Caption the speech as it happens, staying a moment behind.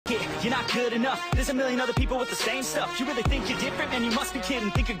you're not good enough. There's a million other people with the same stuff. You really think you're different? Man, you must be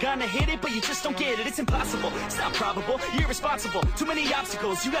kidding. Think you're gonna hit it, but you just don't get it. It's impossible, it's not probable, you're irresponsible. Too many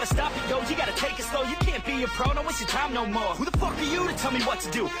obstacles, you gotta stop it, yo. You gotta take it slow, you can't be a pro. Don't waste your time no more. Who the fuck are you to tell me what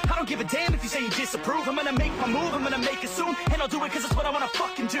to do? I don't give a damn if you say you disapprove. I'm gonna make my move, I'm gonna make it soon. And I'll do it cause it's what I wanna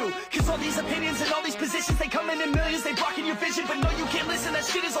fucking do. Cause all these opinions and all these positions, they come in millions, they blocking your vision. But no, you can't listen, that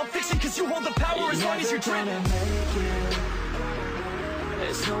shit is all fiction. Cause you hold the power as long as you're dreaming.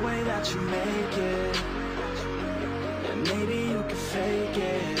 There's no way that you make it. And maybe you can fake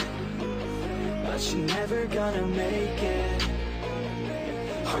it, but you're never gonna make it.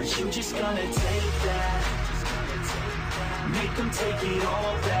 Are you just gonna take that? Make them take it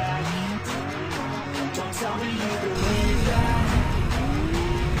all back. Don't tell me you believe that.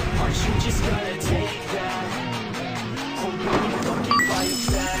 Are you just gonna take that? Or will you fucking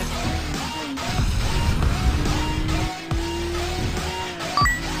fight back?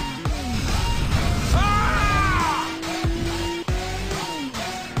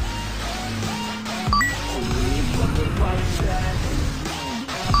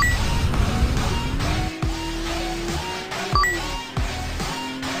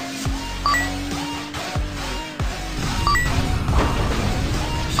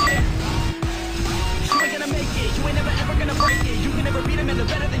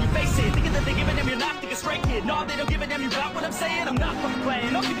 No, they don't give a damn, you got what I'm saying? I'm not fucking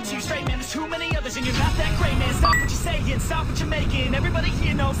playing, I'll give it to you straight, man. There's too many others and you're not that great, man. Stop what you're saying, stop what you're making. Everybody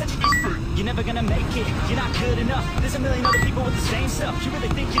here knows that you're just fake. You're never gonna make it, you're not good enough. There's a million other people with the same stuff. You really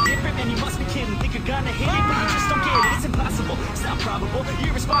think you're different, man, you must be kidding. Think you're gonna hit it, but you just don't get it. It's impossible, it's not probable,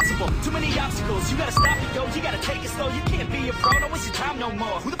 you're irresponsible. Too many obstacles, you gotta stop it, yo. You gotta take it slow, you can't be a pro. Don't waste your time no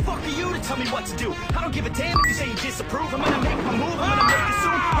more. Who the fuck are you to tell me what to do? I don't give a damn if you say you disapprove. I'm gonna make my move, I'm gonna make it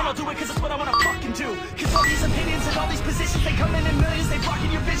soon. And I'll do it cause it's what I wanna fucking do. Cause all these opinions and all these positions, they come in millions, they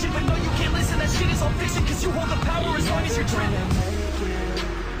blocking your vision. But no, you can't listen, that shit is all fiction. Cause you hold the power as long as you're dreaming.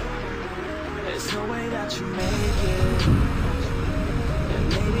 There's no way that you make it. And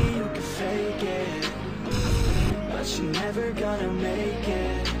maybe you can fake it, but you're never gonna make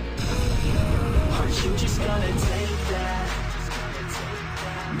it. Are you just gonna take that?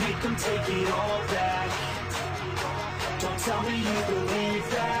 Make them take it all back. Don't tell me you believe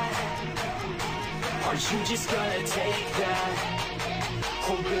that. Are you just gonna take that?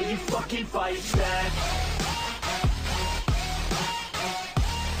 Or will you fucking fight back?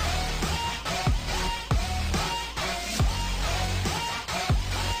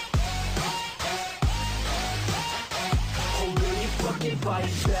 Or will you fucking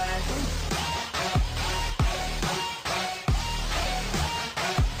fight back?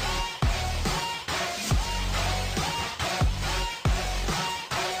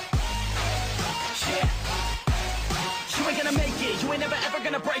 You ain't never ever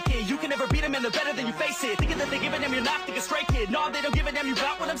gonna break it. You can never beat them and they're better than you face it. Thinking that they give a damn, you're not, think a straight kid. No, they don't give a damn, you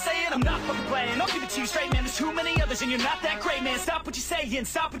got what I'm saying? I'm not fucking playing, I'll give it to you straight, man. There's too many others and you're not that great, man. Stop what you're saying,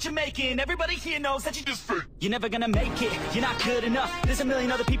 stop what you're making. Everybody here knows that you're just fake. You're never gonna make it, you're not good enough. There's a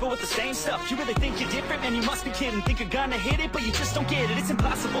million other people with the same stuff. You really think you're different, man, you must be kidding. Think you're gonna hit it, but you just don't get it. It's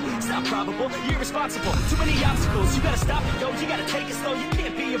impossible, it's not probable, you're irresponsible. Too many obstacles, you gotta stop it, yo. You gotta take it slow, you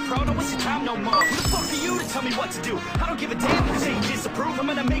can't be a pro. Don't waste your time no more. Who the fuck are you to tell me what to do? I don't give a damn if you say you disapprove. I'm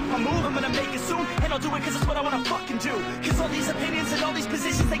gonna make my move, I'm gonna make it soon. And I'll do it cause it's what I wanna fucking do. Cause all these opinions and all these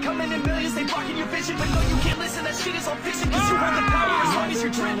positions, they come in millions, they blocking your vision. But no, you can't listen, that shit is all fiction. Cause you hold the power as long as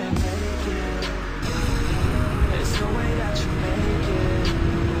you're dreaming. There's no way that you make it.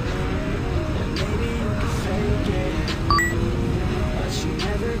 And maybe you can fake it, but you're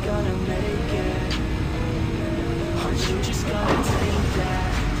never gonna make it. Are you just gonna take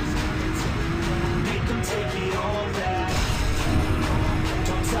that? Make them take it all back.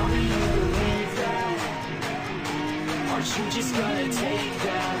 Don't tell me you believe that. Are you just gonna take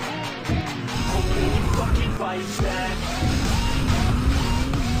that? Or will you fucking fight back?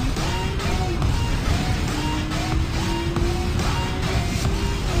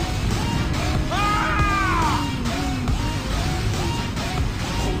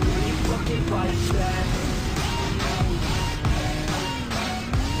 Or will you fucking fight back?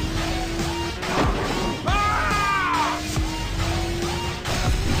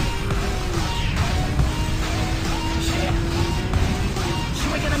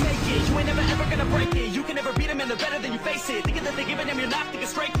 You ain't never ever gonna break it. You can never beat them and they're better than you face it. Thinking that they give a damn, you're not, think a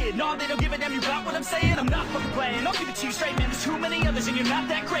straight kid. it. No, they don't give a damn, you got what I'm saying? I'm not fucking playing, I'll give it to you straight, man. There's too many others and you're not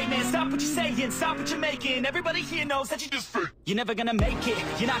that great, man. Stop what you're saying, stop what you're making. Everybody here knows that you just fake. You're never gonna make it,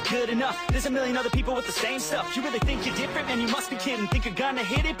 you're not good enough. There's a million other people with the same stuff. You really think you're different, man? You must be kidding. Think you're gonna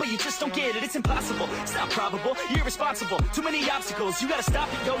hit it, but you just don't get it. It's impossible, it's not probable, you're irresponsible. Too many obstacles, you gotta stop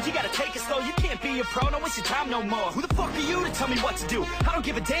it, yo. You gotta take it slow, you can't be a pro, don't waste your time no more. Who the fuck are you to tell me what to do? I don't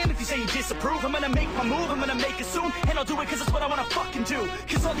give a damn if you say you disapprove. I'm gonna make my move, I'm gonna make it soon. And I'll do it cause it's what I wanna fucking do.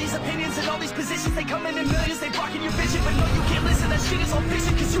 Cause all these opinions and all these positions, they come in millions, they blocking your vision. But no, you can't listen, that shit is all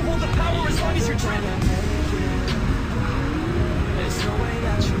fiction. Cause you hold the power as long as you're dreaming. There's no way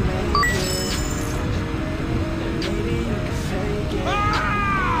that you make it. And maybe you can fake it,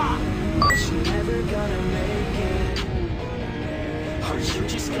 but you're never gonna make it. Or you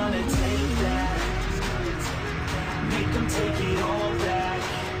just gonna take that, make them take it all back.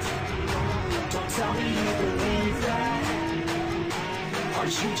 Don't tell me you believe that. Or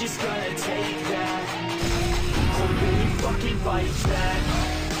you just gonna take that, or will you fucking fight back?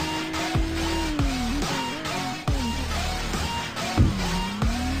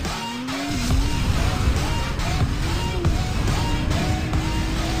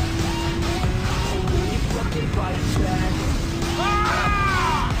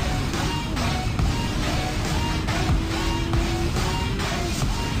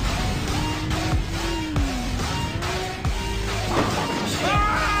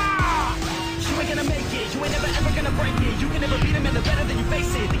 You can never beat them and they're better than you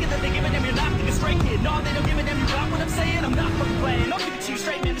face it. Thinking that they're giving them, you're not thinking straight, kid. No, they don't give a damn, you got what I'm saying? I'm not fucking playing, I'll give it to you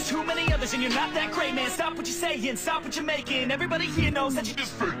straight, man. There's too many others and you're not that great, man. Stop what you're saying, stop what you're making. Everybody here knows that you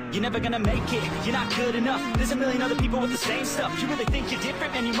just fake. You're never gonna make it, you're not good enough. There's a million other people with the same stuff. You really think you're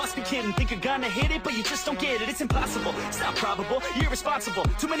different, man? You must be kidding. Think you're gonna hit it, but you just don't get it. It's impossible, it's not probable, you're irresponsible.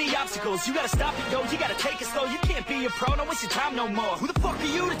 Too many obstacles, you gotta stop it, yo. You gotta take it slow, you can't be a pro, don't waste your time no more. Who the fuck are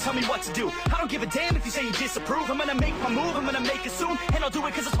you to tell me what to do? I don't give a damn if you say you disapprove. I'm gonna make my move, I'm gonna make it soon. And I'll do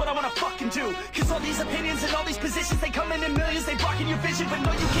it cause it's what I wanna fucking do. Cause all these opinions and all these positions, they come in millions, they blocking your vision. But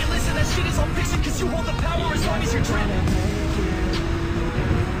no, you can't listen, that shit is all fiction. Cause you hold the power as long as you're dreaming.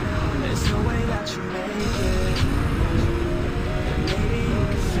 There's no way that you make it. And maybe you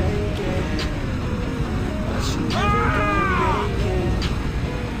can fake it, but you're never gonna make it.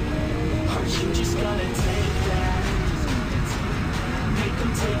 Or you just gonna take that, make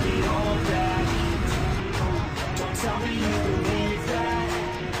them take it all back. Don't tell me you believe that.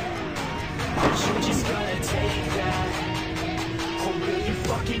 Or you just gonna take that, or will you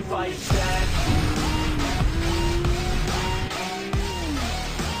fucking fight back?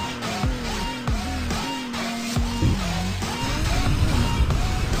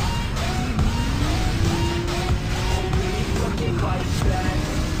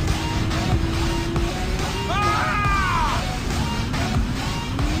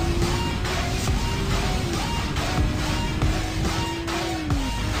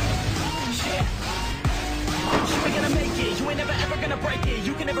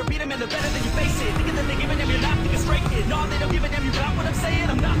 You can never beat them and they're better than you face it. Thinking that they're giving them, you're not thinking straight, kid. No, they don't give a damn, you got what I'm saying?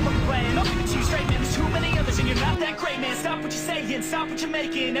 I'm not fucking playing, I'll give it to you straight, man. There's too many others and you're not that great, man. Stop what you're saying, stop what you're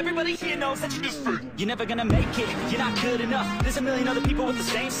making. Everybody here knows that you just fake. You're never gonna make it, you're not good enough. There's a million other people with the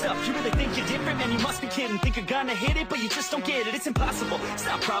same stuff. You really think you're different, man? You must be kidding. Think you're gonna hit it, but you just don't get it. It's impossible, it's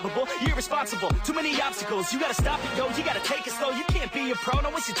not probable, you're irresponsible. Too many obstacles, you gotta stop it, yo. You gotta take it slow, you can't be a pro,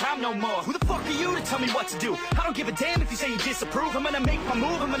 don't waste your time no more. Who the fuck are you to tell me what to do? I don't give a damn if you say you disapprove. I'm gonna make my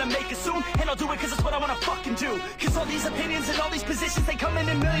move, I'm gonna make it soon. And I'll do it cause it's what I wanna fucking do. Cause all these opinions and all these positions, they come in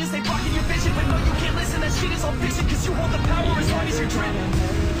millions, they blocking your vision. But no, you can't listen, that shit is all fiction. Cause you hold the power as long as you're dreaming.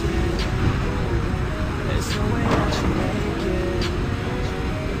 There's no way that you make it.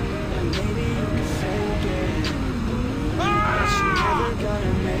 And maybe you can fake it, but you're never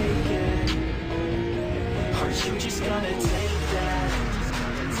gonna make it. Or you just gonna take that,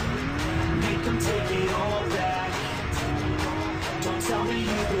 make them take it all back. Don't tell me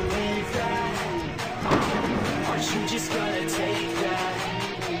you believe that. Or you just gonna take that,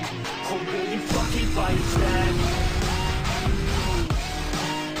 or will you fucking fight back?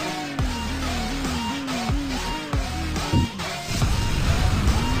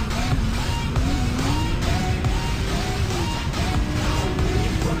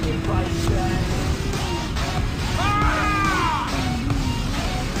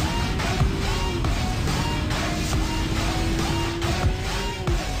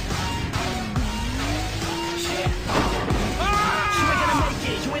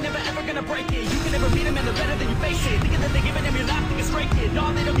 Break it. You can never beat them and they're better than you face it. Thinking that they're giving them, you're not thinking straight, kid.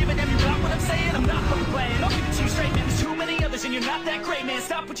 No, they don't give a damn, you got what I'm saying? I'm not fucking playing, I'll give it to you straight, man. There's too many others and you're not that great, man.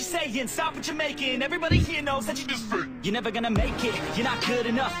 Stop what you're saying, stop what you're making. Everybody here knows that you just fake. You're never gonna make it, you're not good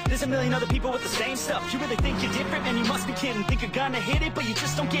enough. There's a million other people with the same stuff. You really think you're different? Man, you must be kidding. Think you're gonna hit it, but you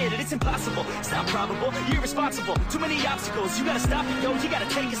just don't get it. It's impossible, it's not probable, you're irresponsible. Too many obstacles, you gotta stop it, yo. You gotta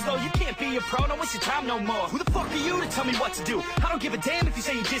take it slow, you can't be a pro. Don't waste your time no more. Who the fuck are you to tell me what to do? I don't give a damn if you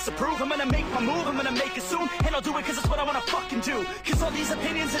say you disapprove. I'm gonna make my move, I'm gonna make it soon. And I'll do it cause it's what I wanna fucking do. Cause all these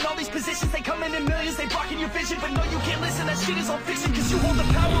opinions and all these positions, they come in millions. They blocking your vision, but no, you can't listen. That shit is all fiction. Cause you hold the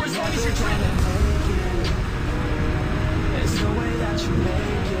power as long as you're driven. There's no way that you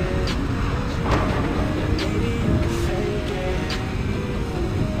make it. Yeah, maybe you can fake it,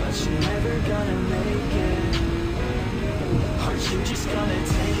 but you're never gonna make it. Aren't you just gonna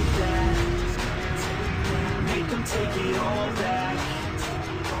take that? Make them take it all back.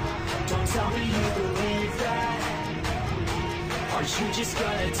 Don't tell me you believe that. Aren't you just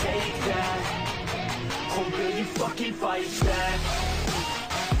gonna take that? Or will you fucking fight back?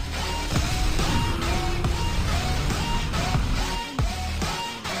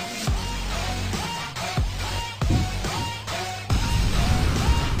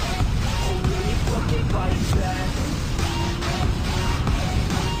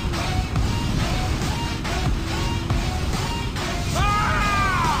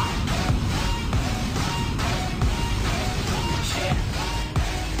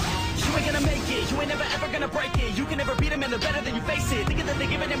 You ain't never ever gonna break it. You can never beat them and they're better than you face it. Thinking that they're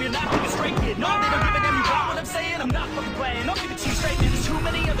giving them, you're not thinking straight, kid. No, they don't give a damn, you got what I'm saying? I'm not fucking playing, I'll give it to you straight, man. There's too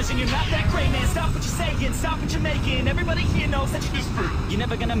many others and you're not that great, man. Stop what you're saying, stop what you're making. Everybody here knows that you're just free. You're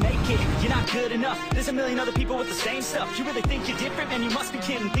never gonna make it, you're not good enough. There's a million other people with the same stuff. You really think you're different, man, you must be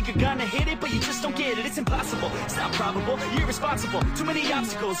kidding. Think you're gonna hit it, but you just don't get it. It's impossible, it's not probable, you're irresponsible. Too many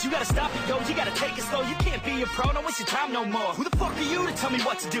obstacles, you gotta stop it, yo. You gotta take it slow, you can't be a pro. Don't waste your time no more. Who the fuck are you to tell me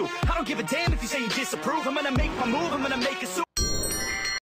what to do? I don't give a damn if you say you disapprove. I'm gonna make my move, I'm gonna make it soon.